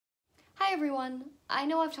Hi everyone! I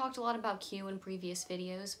know I've talked a lot about Q in previous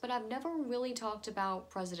videos, but I've never really talked about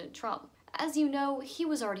President Trump. As you know, he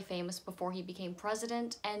was already famous before he became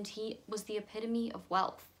president, and he was the epitome of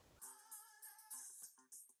wealth.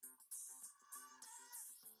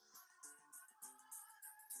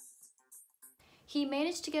 He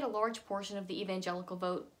managed to get a large portion of the evangelical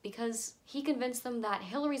vote because he convinced them that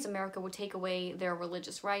Hillary's America would take away their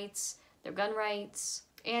religious rights, their gun rights,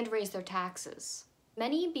 and raise their taxes.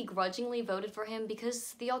 Many begrudgingly voted for him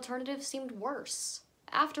because the alternative seemed worse.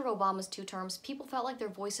 After Obama's 2 terms, people felt like their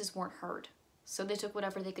voices weren't heard, so they took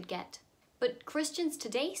whatever they could get. But Christians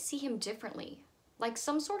today see him differently, like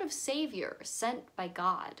some sort of savior sent by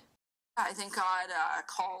God. I think God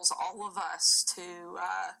calls all of us to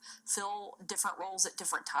fill different roles at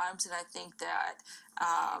different times, and I think that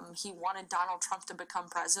he wanted Donald Trump to become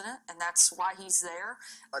president, and that's why he's there.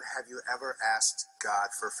 But have you ever asked God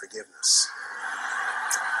for forgiveness?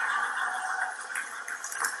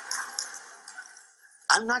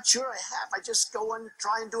 I'm not sure I have. I just go and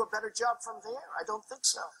try and do a better job from there. I don't think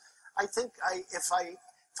so. I think if I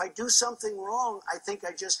do something wrong, I think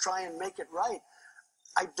I just try and make it right.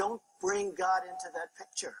 I don't bring God into that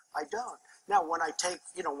picture. I don't. Now, when I take,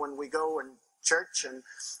 when we go in church and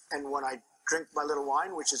when I drink my little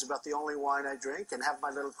wine, which is about the only wine I drink, and have my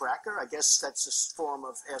little cracker, I guess that's a form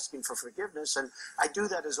of asking for forgiveness. And I do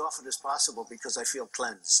that as often as possible because I feel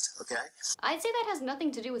cleansed, okay? I'd say that has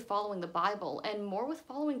nothing to do with following the Bible and more with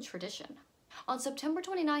following tradition. On September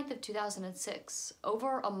 29th of 2006,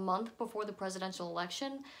 over a month before the presidential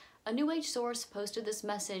election, a New Age source posted this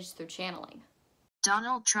message through channeling.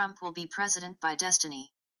 Donald Trump will be president by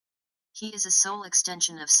destiny. He is a soul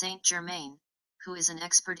extension of Saint Germain, who is an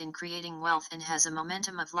expert in creating wealth and has a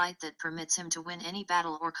momentum of light that permits him to win any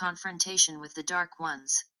battle or confrontation with the dark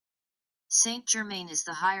ones. Saint Germain is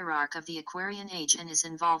the hierarch of the Aquarian Age and is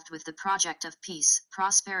involved with the project of peace,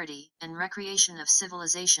 prosperity, and recreation of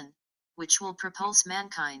civilization, which will propulse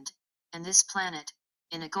mankind, and this planet,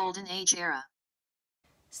 in a golden age era.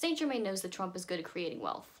 Saint Germain knows that Trump is good at creating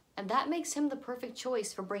wealth, and that makes him the perfect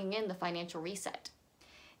choice for bringing in the financial reset.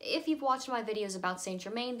 If you've watched my videos about Saint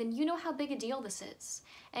Germain, then you know how big a deal this is,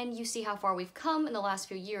 and you see how far we've come in the last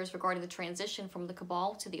few years regarding the transition from the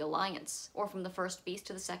Cabal to the Alliance, or from the first beast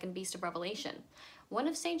to the second beast of Revelation. One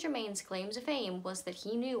of Saint Germain's claims to fame was that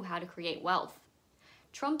he knew how to create wealth.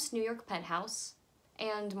 Trump's New York penthouse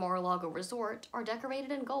and Mar-a-Lago resort are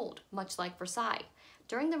decorated in gold, much like Versailles,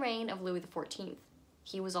 during the reign of Louis XIV.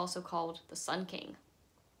 He was also called the Sun King.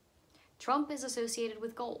 Trump is associated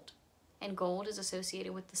with gold, and gold is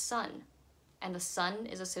associated with the sun, and the sun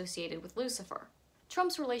is associated with Lucifer.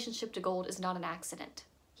 Trump's relationship to gold is not an accident.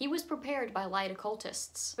 He was prepared by light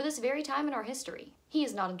occultists for this very time in our history. He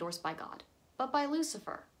is not endorsed by God, but by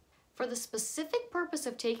Lucifer, for the specific purpose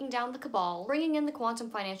of taking down the Cabal, bringing in the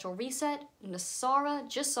quantum financial reset, NESARA,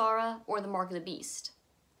 GESARA, or the Mark of the Beast,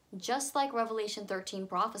 just like Revelation 13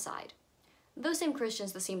 prophesied. Those same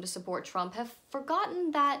Christians that seem to support Trump have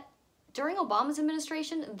forgotten that during Obama's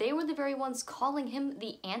administration, they were the very ones calling him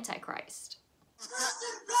the Antichrist.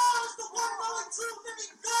 Christian God is the one and only true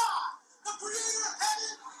living God, the creator of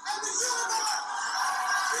heaven and the universe.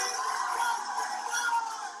 Jesus Christ is God.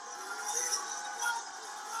 Jesus Christ is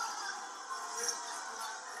God.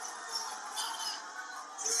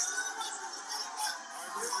 Jesus Christ is God. Jesus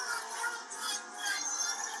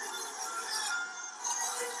Christ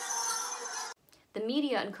is God. The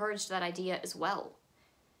media encouraged that idea as well.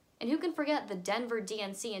 And who can forget the Denver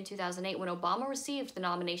DNC in 2008 when Obama received the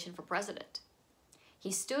nomination for president?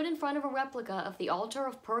 He stood in front of a replica of the altar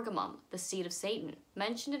of Pergamum, the seat of Satan,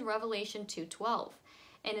 mentioned in Revelation 2:12,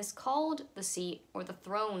 and is called the seat or the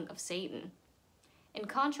throne of Satan. In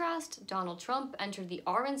contrast, Donald Trump entered the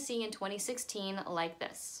RNC in 2016 like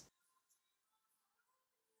this.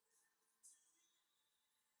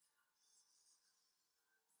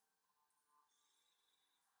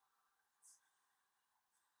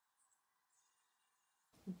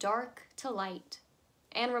 Dark to light.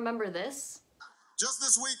 And remember this? Just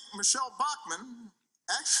this week, Michelle Bachmann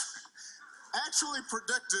actually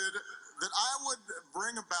predicted that I would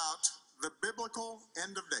bring about the biblical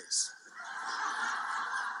end of days.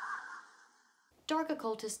 Dark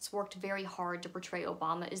occultists worked very hard to portray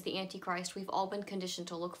Obama as the Antichrist we've all been conditioned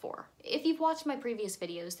to look for. If you've watched my previous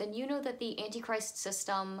videos, then you know that the Antichrist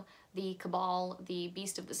system, the Cabal, the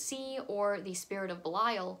Beast of the Sea, or the Spirit of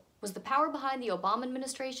Belial was the power behind the Obama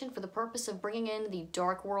administration for the purpose of bringing in the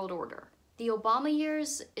Dark World Order. The Obama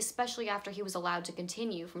years, especially after he was allowed to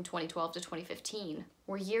continue from 2012 to 2015,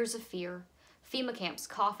 were years of fear. FEMA camps,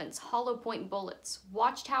 coffins, hollow point bullets,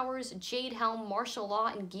 watchtowers, jade helm, martial law,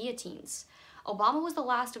 and guillotines. Obama was the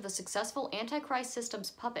last of the successful Antichrist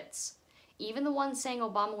system's puppets. Even the ones saying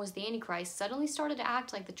Obama was the Antichrist suddenly started to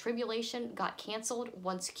act like the tribulation got canceled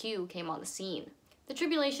once Q came on the scene. The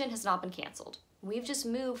tribulation has not been canceled. We've just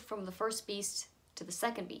moved from the first beast to the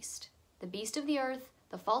second beast. The beast of the earth,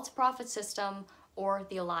 the false prophet system, or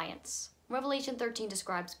the alliance. Revelation 13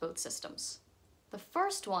 describes both systems. The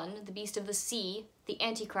first one, the beast of the sea, the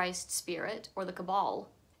Antichrist spirit, or the Cabal,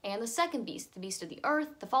 and the second beast, the beast of the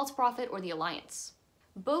earth, the false prophet, or the alliance.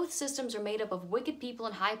 Both systems are made up of wicked people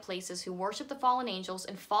in high places who worship the fallen angels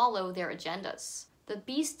and follow their agendas. The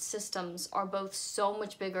beast systems are both so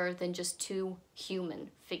much bigger than just two human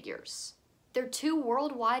figures. They're two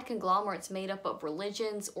worldwide conglomerates made up of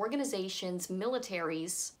religions, organizations,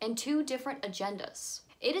 militaries, and two different agendas.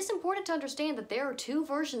 It is important to understand that there are two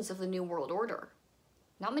versions of the New World Order.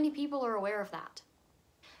 Not many people are aware of that.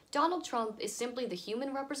 Donald Trump is simply the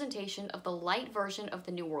human representation of the light version of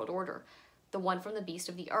the New World Order, the one from the beast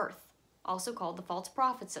of the earth, also called the false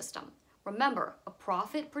prophet system. Remember, a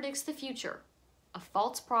prophet predicts the future. A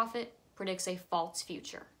false prophet predicts a false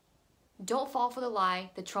future. Don't fall for the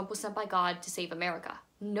lie that Trump was sent by God to save America.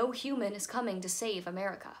 No human is coming to save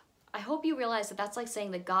America. I hope you realize that that's like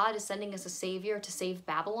saying that God is sending us a savior to save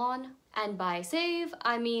Babylon. And by save,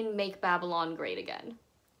 I mean make Babylon great again.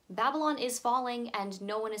 Babylon is falling and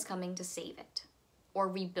no one is coming to save it or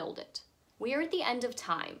rebuild it. We are at the end of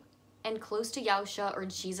time and close to Yahusha or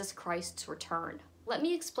Jesus Christ's return. Let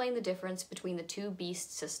me explain the difference between the two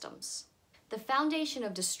beast systems. The foundation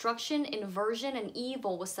of destruction, inversion, and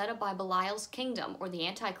evil was set up by Belial's kingdom, or the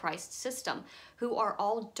Antichrist system, who are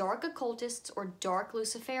all dark occultists or dark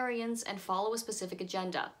Luciferians and follow a specific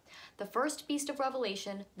agenda. The first beast of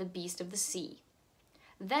Revelation, the beast of the sea.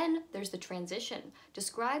 Then there's the transition,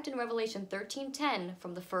 described in Revelation 13:10,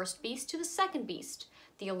 from the first beast to the second beast.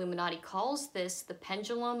 The Illuminati calls this the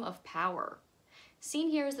pendulum of power. Seen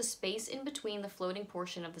here is the space in between the floating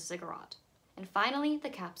portion of the ziggurat. And finally, the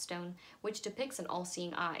capstone, which depicts an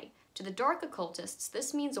all-seeing eye. To the dark occultists,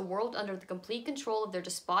 this means a world under the complete control of their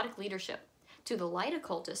despotic leadership. To the light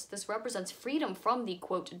occultists, this represents freedom from the,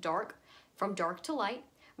 quote, dark, from dark to light,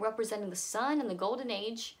 representing the sun and the golden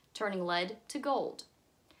age, turning lead to gold.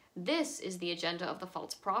 This is the agenda of the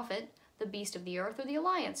false prophet, the beast of the earth, or the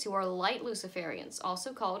alliance, who are light Luciferians,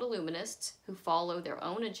 also called illuminists, who follow their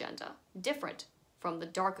own agenda, different from the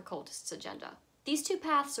dark occultists' agenda. These two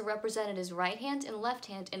paths are represented as right hand and left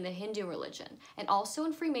hand in the Hindu religion, and also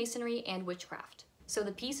in Freemasonry and witchcraft. So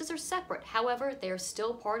the pieces are separate, however, they are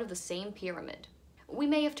still part of the same pyramid. We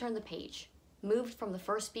may have turned the page, moved from the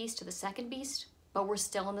first beast to the second beast, but we're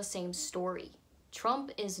still in the same story.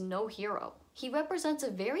 Trump is no hero. He represents a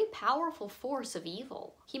very powerful force of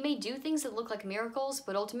evil. He may do things that look like miracles,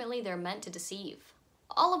 but ultimately they're meant to deceive.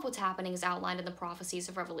 All of what's happening is outlined in the prophecies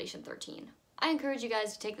of Revelation 13. I encourage you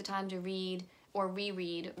guys to take the time to read or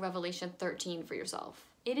reread Revelation 13 for yourself.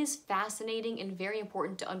 It is fascinating and very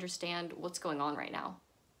important to understand what's going on right now.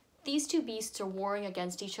 These two beasts are warring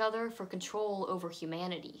against each other for control over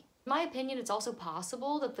humanity. In my opinion, it's also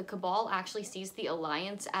possible that the Cabal actually sees the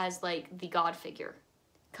Alliance as like the God figure,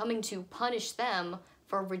 coming to punish them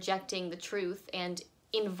for rejecting the truth and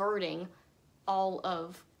inverting all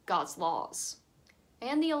of God's laws.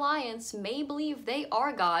 And the Alliance may believe they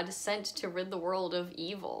are God sent to rid the world of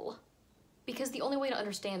evil. Because the only way to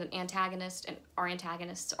understand an antagonist, and our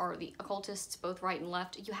antagonists are the occultists, both right and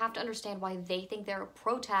left, you have to understand why they think they're a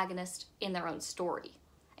protagonist in their own story.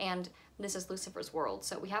 And this is Lucifer's world,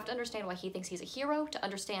 so we have to understand why he thinks he's a hero to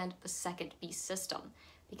understand the second beast system.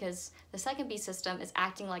 Because the second beast system is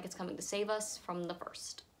acting like it's coming to save us from the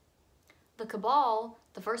first. The Cabal,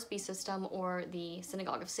 the first beast system, or the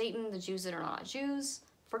synagogue of Satan, the Jews that are not Jews,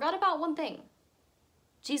 forgot about one thing.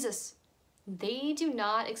 Jesus. They do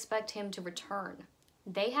not expect him to return.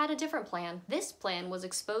 They had a different plan. This plan was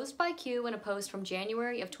exposed by Q in a post from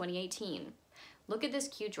January of 2018. Look at this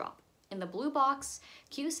Q drop. In the blue box,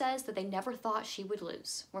 Q says that they never thought she would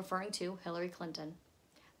lose, referring to Hillary Clinton.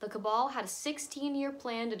 The Cabal had a 16-year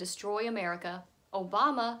plan to destroy America.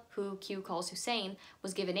 Obama, who Q calls Hussein,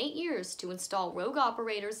 was given 8 years to install rogue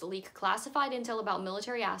operators, leak classified intel about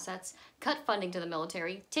military assets, cut funding to the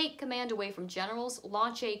military, take command away from generals,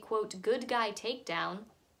 launch a, quote, good guy takedown.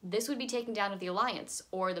 This would be taking down of the alliance,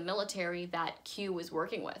 or the military that Q was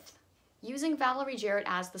working with. Using Valerie Jarrett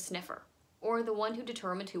as the sniffer, or the one who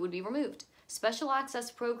determined who would be removed. Special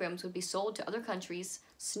access programs would be sold to other countries.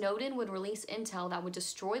 Snowden would release intel that would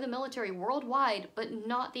destroy the military worldwide, but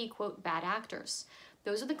not the, quote, bad actors.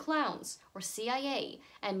 Those are the clowns, or CIA,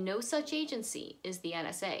 and no such agency is the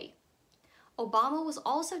NSA. Obama was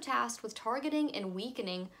also tasked with targeting and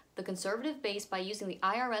weakening the conservative base by using the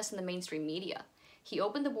IRS and the mainstream media. He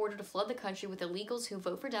opened the border to flood the country with illegals who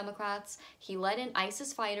vote for Democrats. He let in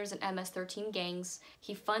ISIS fighters and MS-13 gangs.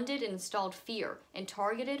 He funded and installed fear and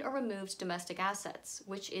targeted or removed domestic assets,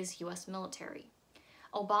 which is U.S. military.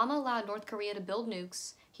 Obama allowed North Korea to build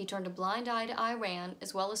nukes. He turned a blind eye to Iran,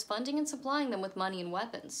 as well as funding and supplying them with money and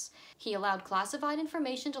weapons. He allowed classified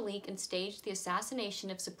information to leak and staged the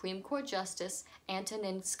assassination of Supreme Court Justice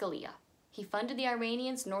Antonin Scalia. He funded the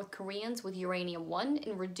Iranians and North Koreans with uranium-1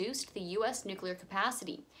 and reduced the U.S. nuclear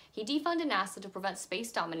capacity. He defunded NASA to prevent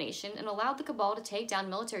space domination and allowed the cabal to take down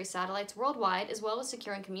military satellites worldwide, as well as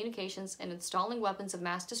securing communications and installing weapons of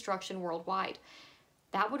mass destruction worldwide.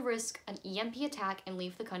 That would risk an EMP attack and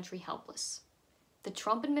leave the country helpless. The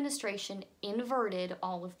Trump administration inverted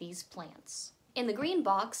all of these plans. In the green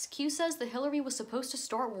box, Q says that Hillary was supposed to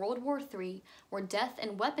start World War III, where death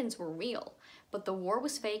and weapons were real, but the war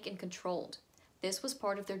was fake and controlled. This was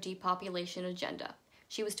part of their depopulation agenda.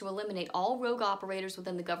 She was to eliminate all rogue operators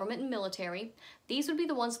within the government and military. These would be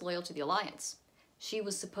the ones loyal to the alliance. She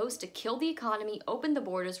was supposed to kill the economy, open the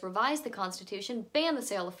borders, revise the Constitution, ban the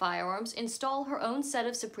sale of firearms, install her own set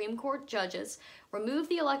of Supreme Court judges, remove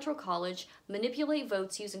the Electoral College, manipulate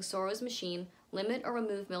votes using Soros' machine, limit or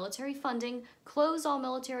remove military funding, close all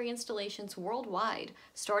military installations worldwide,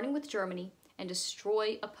 starting with Germany, and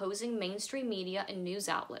destroy opposing mainstream media and news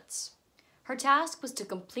outlets. Her task was to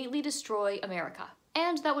completely destroy America,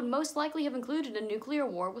 and that would most likely have included a nuclear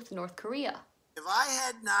war with North Korea. If I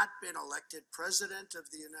had not been elected President of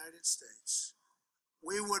the United States,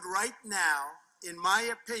 we would right now, in my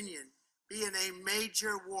opinion, be in a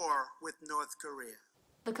major war with North Korea.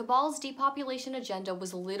 The cabal's depopulation agenda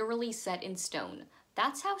was literally set in stone.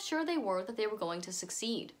 That's how sure they were that they were going to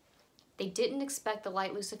succeed. They didn't expect the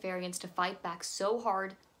light Luciferians to fight back so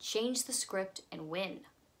hard, change the script, and win.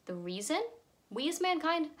 The reason? We as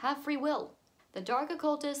mankind have free will. The dark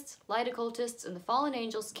occultists, light occultists, and the fallen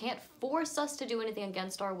angels can't force us to do anything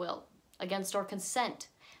against our will, against our consent,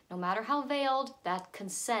 no matter how veiled that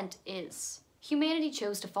consent is. Humanity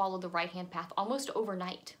chose to follow the right-hand path almost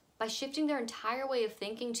overnight, by shifting their entire way of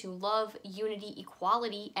thinking to love, unity,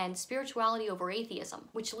 equality, and spirituality over atheism,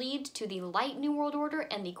 which lead to the light New World Order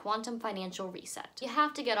and the quantum financial reset. You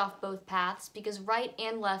have to get off both paths because right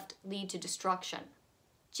and left lead to destruction.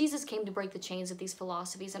 Jesus came to break the chains of these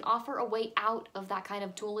philosophies and offer a way out of that kind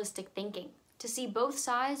of dualistic thinking, to see both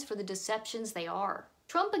sides for the deceptions they are.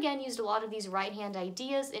 Trump again used a lot of these right-hand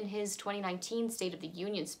ideas in his 2019 State of the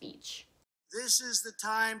Union speech. This is the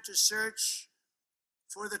time to search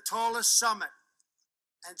for the tallest summit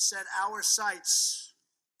and set our sights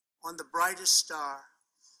on the brightest star.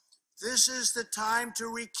 This is the time to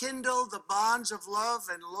rekindle the bonds of love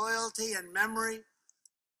and loyalty and memory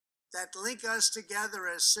that link us together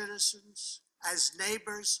as citizens, as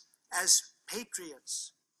neighbors, as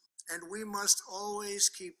patriots. And we must always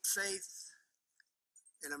keep faith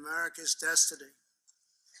in America's destiny.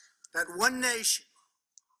 That one nation,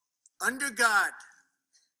 under God,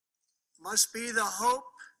 must be the hope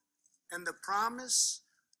and the promise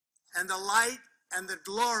and the light and the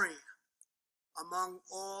glory among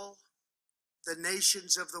all the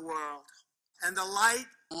nations of the world. And the light.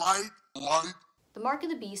 The mark of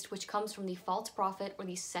the beast, which comes from the false prophet or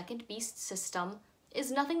the second beast system,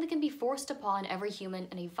 is nothing that can be forced upon every human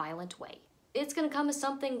in a violent way. It's going to come as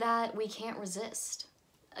something that we can't resist.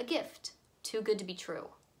 A gift, too good to be true.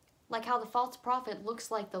 Like how the false prophet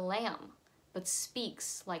looks like the lamb, but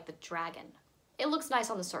speaks like the dragon. It looks nice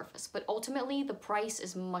on the surface, but ultimately the price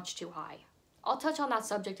is much too high. I'll touch on that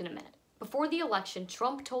subject in a minute. Before the election,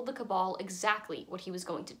 Trump told the cabal exactly what he was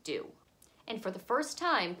going to do, and for the first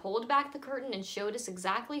time pulled back the curtain and showed us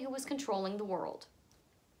exactly who was controlling the world.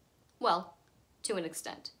 Well, to an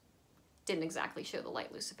extent. Didn't exactly show the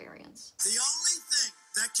light Luciferians. The only thing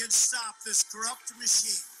that can stop this corrupt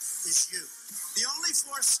machine is you. The only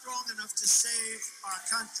force strong enough to save our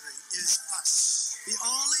country is us. The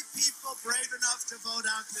only people brave enough to vote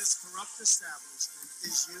out this corrupt establishment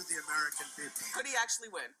is you, the American people. Could he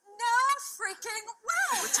actually win? No freaking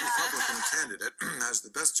way! Which Republican candidate has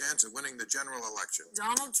the best chance of winning the general election?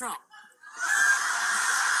 Donald Trump.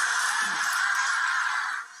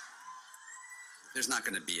 There's not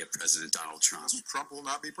going to be a President Donald Trump. Trump will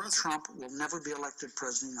not be president. Trump will never be elected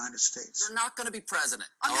president of the United States. You're not going to be president,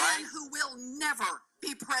 A all man right? who will never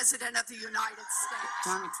be president of the United States.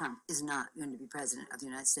 Donald Trump is not going to be president of the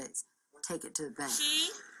United States. Take it to the bank. He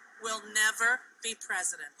will never be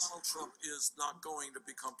president. Donald Trump is not going to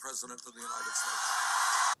become president of the United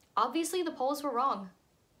States. Obviously, the polls were wrong.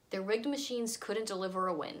 Their rigged machines couldn't deliver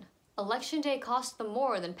a win. Election day cost them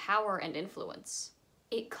more than power and influence.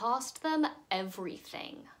 It cost them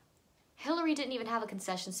everything. Hillary didn't even have a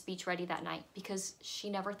concession speech ready that night because she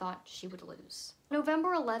never thought she would lose.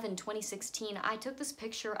 November 11, 2016, I took this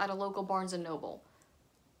picture at a local Barnes & Noble.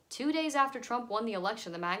 2 days after Trump won the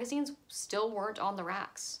election, the magazines still weren't on the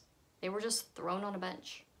racks. They were just thrown on a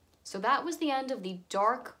bench. So that was the end of the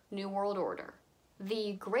dark New World Order.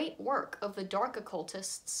 The great work of the dark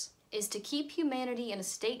occultists is to keep humanity in a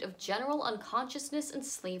state of general unconsciousness and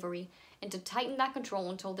slavery, and to tighten that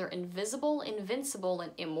control until they're invisible, invincible,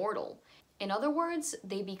 and immortal. In other words,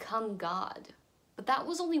 they become God. But that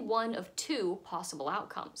was only one of 2 possible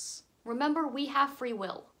outcomes. Remember, we have free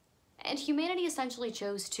will. And humanity essentially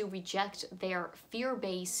chose to reject their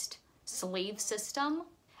fear-based slave system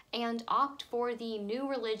and opt for the new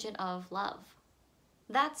religion of love.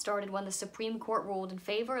 That started when the Supreme Court ruled in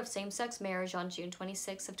favor of same-sex marriage on June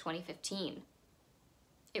 26 of 2015.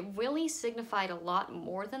 It really signified a lot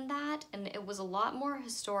more than that, and it was a lot more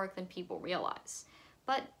historic than people realize.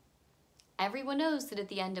 But everyone knows that at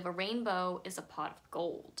the end of a rainbow is a pot of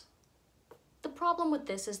gold. The problem with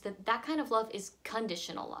this is that that kind of love is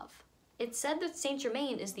conditional love. It's said that Saint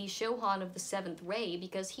Germain is the Shohan of the 7th ray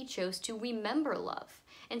because he chose to remember love.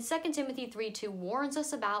 And 2 Timothy 3:2 warns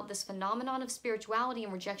us about this phenomenon of spirituality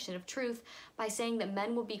and rejection of truth by saying that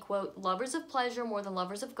men will be, quote, lovers of pleasure more than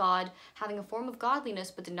lovers of God, having a form of godliness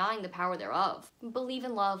but denying the power thereof. Believe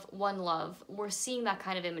in love, one love. We're seeing that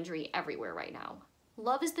kind of imagery everywhere right now.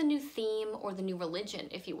 Love is the new theme, or the new religion,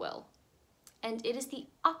 if you will. And it is the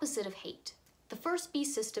opposite of hate. The first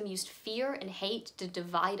beast system used fear and hate to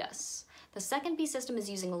divide us. The second beast system is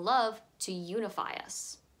using love to unify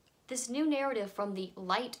us. This new narrative from the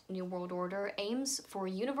Light New World Order aims for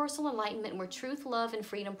universal enlightenment where truth, love, and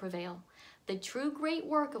freedom prevail. The true great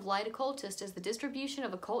work of Light Occultist is the distribution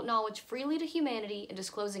of occult knowledge freely to humanity and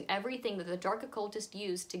disclosing everything that the Dark Occultist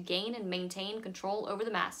used to gain and maintain control over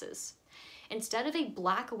the masses. Instead of a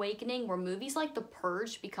Black Awakening where movies like The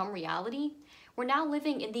Purge become reality, we're now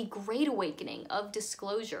living in the Great Awakening of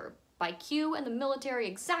disclosure, by Q and the military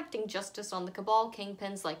exacting justice on the cabal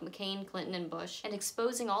kingpins like McCain, Clinton, and Bush, and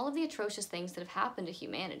exposing all of the atrocious things that have happened to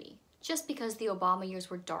humanity. Just because the Obama years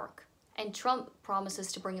were dark, and Trump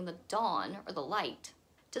promises to bring in the dawn, or the light,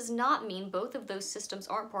 does not mean both of those systems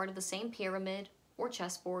aren't part of the same pyramid or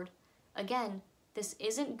chessboard. Again, this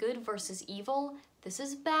isn't good versus evil, this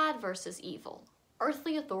is bad versus evil.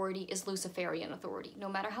 Earthly authority is Luciferian authority, no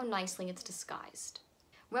matter how nicely it's disguised.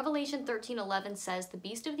 Revelation 13:11 says, the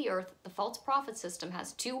beast of the earth, the false prophet system,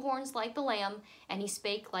 has 2 horns like the lamb, and he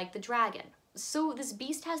spake like the dragon. So this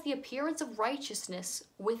beast has the appearance of righteousness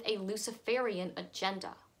with a Luciferian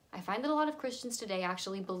agenda. I find that a lot of Christians today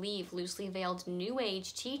actually believe loosely veiled New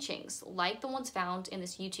Age teachings like the ones found in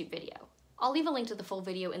this YouTube video. I'll leave a link to the full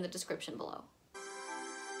video in the description below.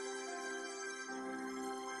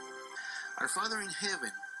 Our Father in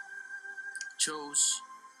heaven chose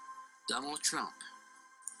Donald Trump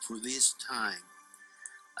for this time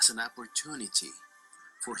as an opportunity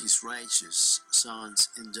for his righteous sons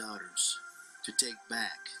and daughters to take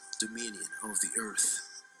back dominion of the earth.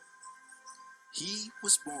 He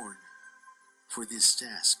was born for this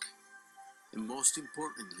task, and most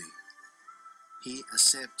importantly, he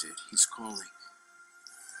accepted his calling.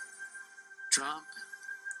 Trump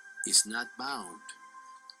is not bound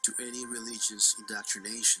to any religious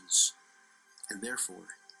indoctrinations, and therefore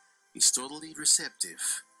is totally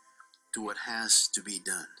receptive to what has to be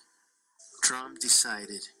done. Trump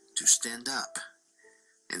decided to stand up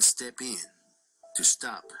and step in to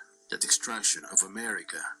stop the destruction of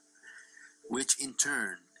America, which in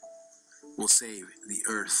turn will save the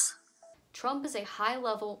earth. Trump is a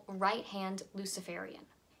high-level, right-hand Luciferian.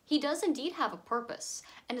 He does indeed have a purpose,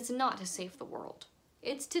 and it's not to save the world.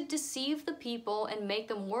 It's to deceive the people and make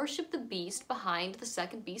them worship the beast behind the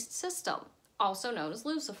second beast system, also known as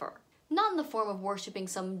Lucifer. Not in the form of worshiping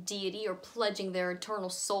some deity or pledging their eternal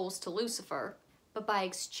souls to Lucifer, but by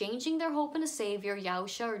exchanging their hope in a savior,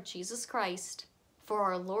 Yahusha or Jesus Christ, for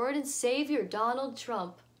our Lord and Savior Donald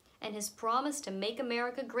Trump, and his promise to make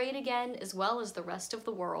America great again as well as the rest of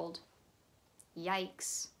the world.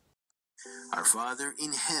 Yikes. Our Father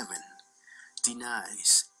in heaven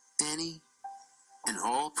denies any and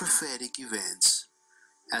all prophetic events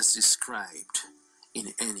as described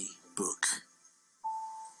in any book.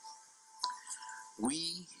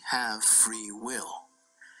 We have free will,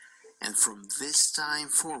 and from this time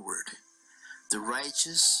forward, the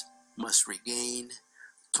righteous must regain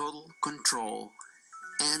total control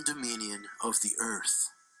and dominion of the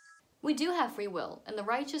earth. We do have free will, and the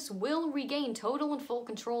righteous will regain total and full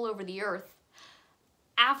control over the earth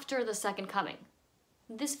after the second coming.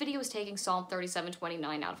 This video is taking Psalm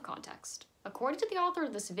 37:29 out of context. According to the author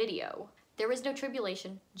of this video, there is no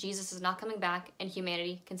tribulation, Jesus is not coming back, and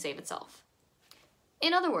humanity can save itself.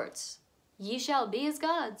 In other words, ye shall be as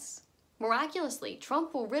gods. Miraculously,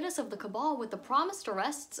 Trump will rid us of the cabal with the promised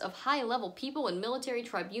arrests of high-level people in military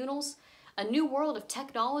tribunals. A new world of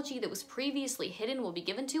technology that was previously hidden will be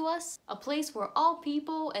given to us, a place where all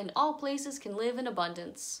people and all places can live in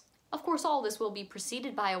abundance. Of course, all this will be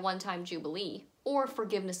preceded by a one-time jubilee, or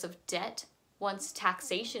forgiveness of debt, once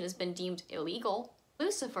taxation has been deemed illegal.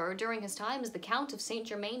 Lucifer, during his time as the Count of Saint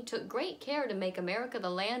Germain, took great care to make America the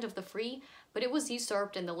land of the free, but it was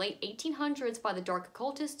usurped in the late 1800s by the dark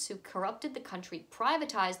occultists who corrupted the country,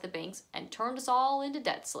 privatized the banks, and turned us all into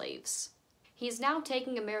debt slaves. He is now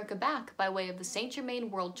taking America back by way of the Saint Germain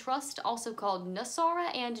World Trust, also called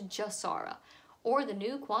NESARA and JSARA, or the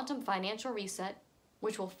New Quantum Financial Reset,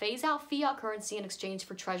 which will phase out fiat currency in exchange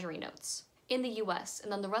for treasury notes in the US,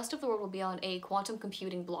 and then the rest of the world will be on a quantum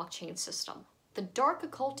computing blockchain system. The dark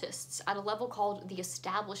occultists, at a level called the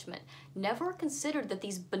establishment, never considered that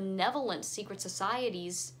these benevolent secret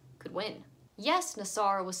societies could win. Yes,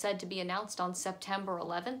 NESARA was said to be announced on September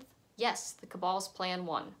 11th. Yes, the cabal's plan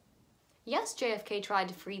won. Yes, JFK tried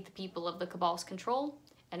to free the people of the cabal's control,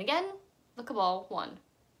 and again, the cabal won.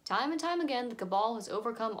 Time and time again, the cabal has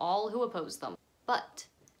overcome all who oppose them. But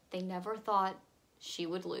they never thought she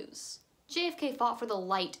would lose. JFK fought for the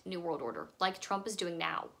light New World Order, like Trump is doing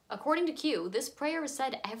now. According to Q, this prayer is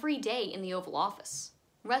said every day in the Oval Office.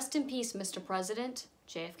 Rest in peace, Mr. President,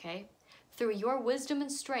 JFK. Through your wisdom and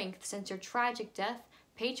strength since your tragic death,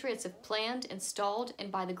 patriots have planned, installed,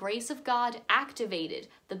 and by the grace of God, activated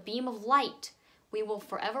the beam of light. We will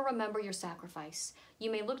forever remember your sacrifice. You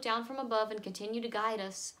may look down from above and continue to guide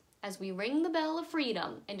us as we ring the bell of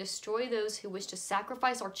freedom and destroy those who wish to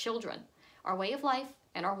sacrifice our children, our way of life,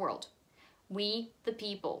 and our world. We, the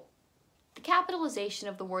people. The capitalization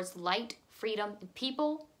of the words light, freedom, and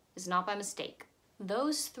people is not by mistake.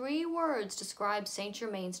 Those three words describe Saint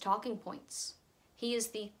Germain's talking points. He is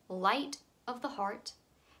the light of the heart,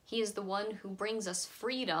 he is the one who brings us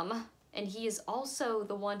freedom, and he is also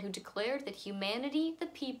the one who declared that humanity, the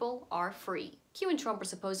people, are free. Q and Trump are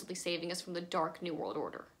supposedly saving us from the dark New World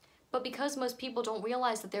Order. But because most people don't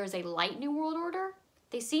realize that there is a light New World Order,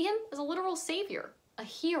 they see him as a literal savior, a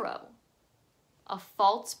hero, a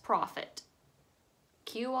false prophet.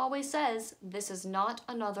 Q always says this is not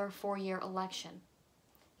another 4-year election.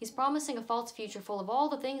 He's promising a false future full of all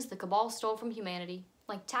the things the cabal stole from humanity,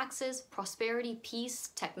 like taxes, prosperity, peace,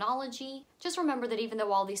 technology. Just remember that even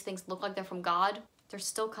though all these things look like they're from God, they're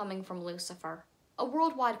still coming from Lucifer. A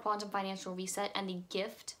worldwide quantum financial reset and the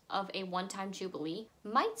gift of a one-time jubilee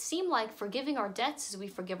might seem like forgiving our debts as we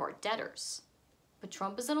forgive our debtors. But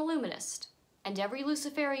Trump is an illuminist, and every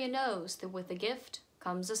Luciferian knows that with a gift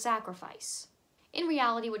comes a sacrifice. In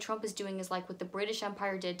reality, what Trump is doing is like what the British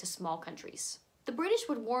Empire did to small countries. The British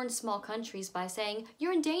would warn small countries by saying,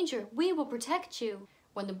 "You're in danger, we will protect you."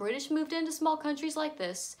 When the British moved into small countries like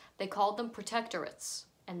this, they called them protectorates.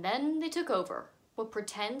 And then they took over. What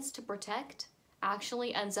pretends to protect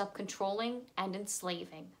actually ends up controlling and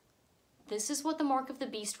enslaving. This is what the mark of the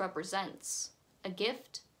beast represents. A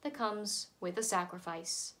gift that comes with a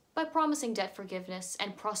sacrifice. By promising debt forgiveness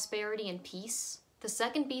and prosperity and peace, the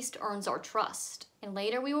second beast earns our trust, and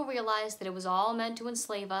later we will realize that it was all meant to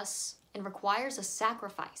enslave us and requires a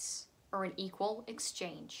sacrifice or an equal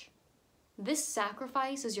exchange. This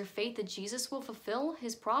sacrifice is your faith that Jesus will fulfill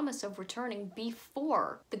his promise of returning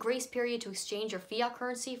before the grace period to exchange your fiat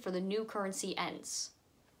currency for the new currency ends.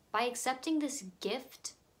 By accepting this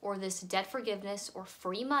gift or this debt forgiveness or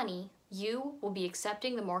free money, you will be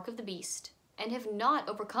accepting the mark of the beast and have not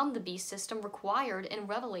overcome the beast system required in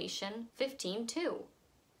Revelation 15:2.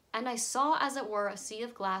 And I saw, as it were, a sea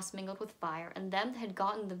of glass mingled with fire, and them that had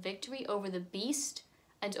gotten the victory over the beast,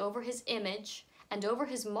 and over his image, and over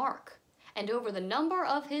his mark, and over the number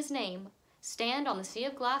of his name, stand on the sea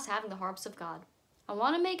of glass having the harps of God. I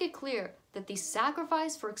want to make it clear that the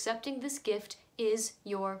sacrifice for accepting this gift is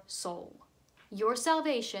your soul. Your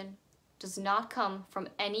salvation does not come from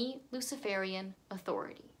any Luciferian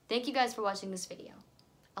authority. Thank you guys for watching this video.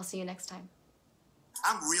 I'll see you next time.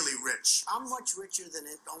 I'm really rich. I'm much richer than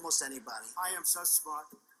almost anybody. I am so smart.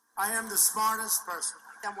 I am the smartest person.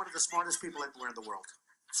 I'm one of the smartest people everywhere in the world.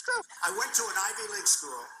 It's true. I went to an Ivy League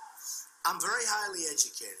school. I'm very highly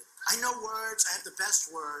educated. I know words. I have the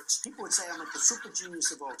best words. People would say I'm like the super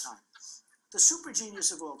genius of all time. The super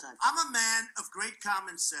genius of all time. I'm a man of great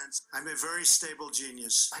common sense. I'm a very stable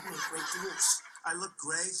genius. I make great deals. I look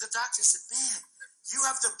great. The doctor said, "Man, you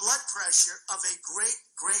have the blood pressure of a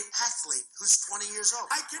great athlete who's 20 years old."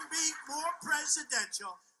 I can be more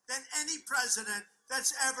presidential than any president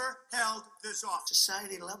that's ever held this office.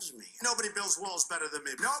 Society loves me. Nobody builds walls better than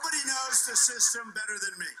me. Nobody knows the system better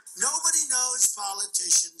than me. Nobody knows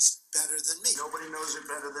politicians better than me. Nobody knows it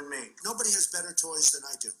better than me. Nobody has better toys than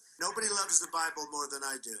I do. Nobody loves the Bible more than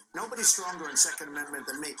I do. Nobody's stronger in Second Amendment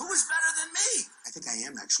than me. Who is better than me? I think I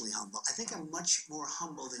am actually humble. I think I'm much more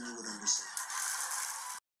humble than you would understand.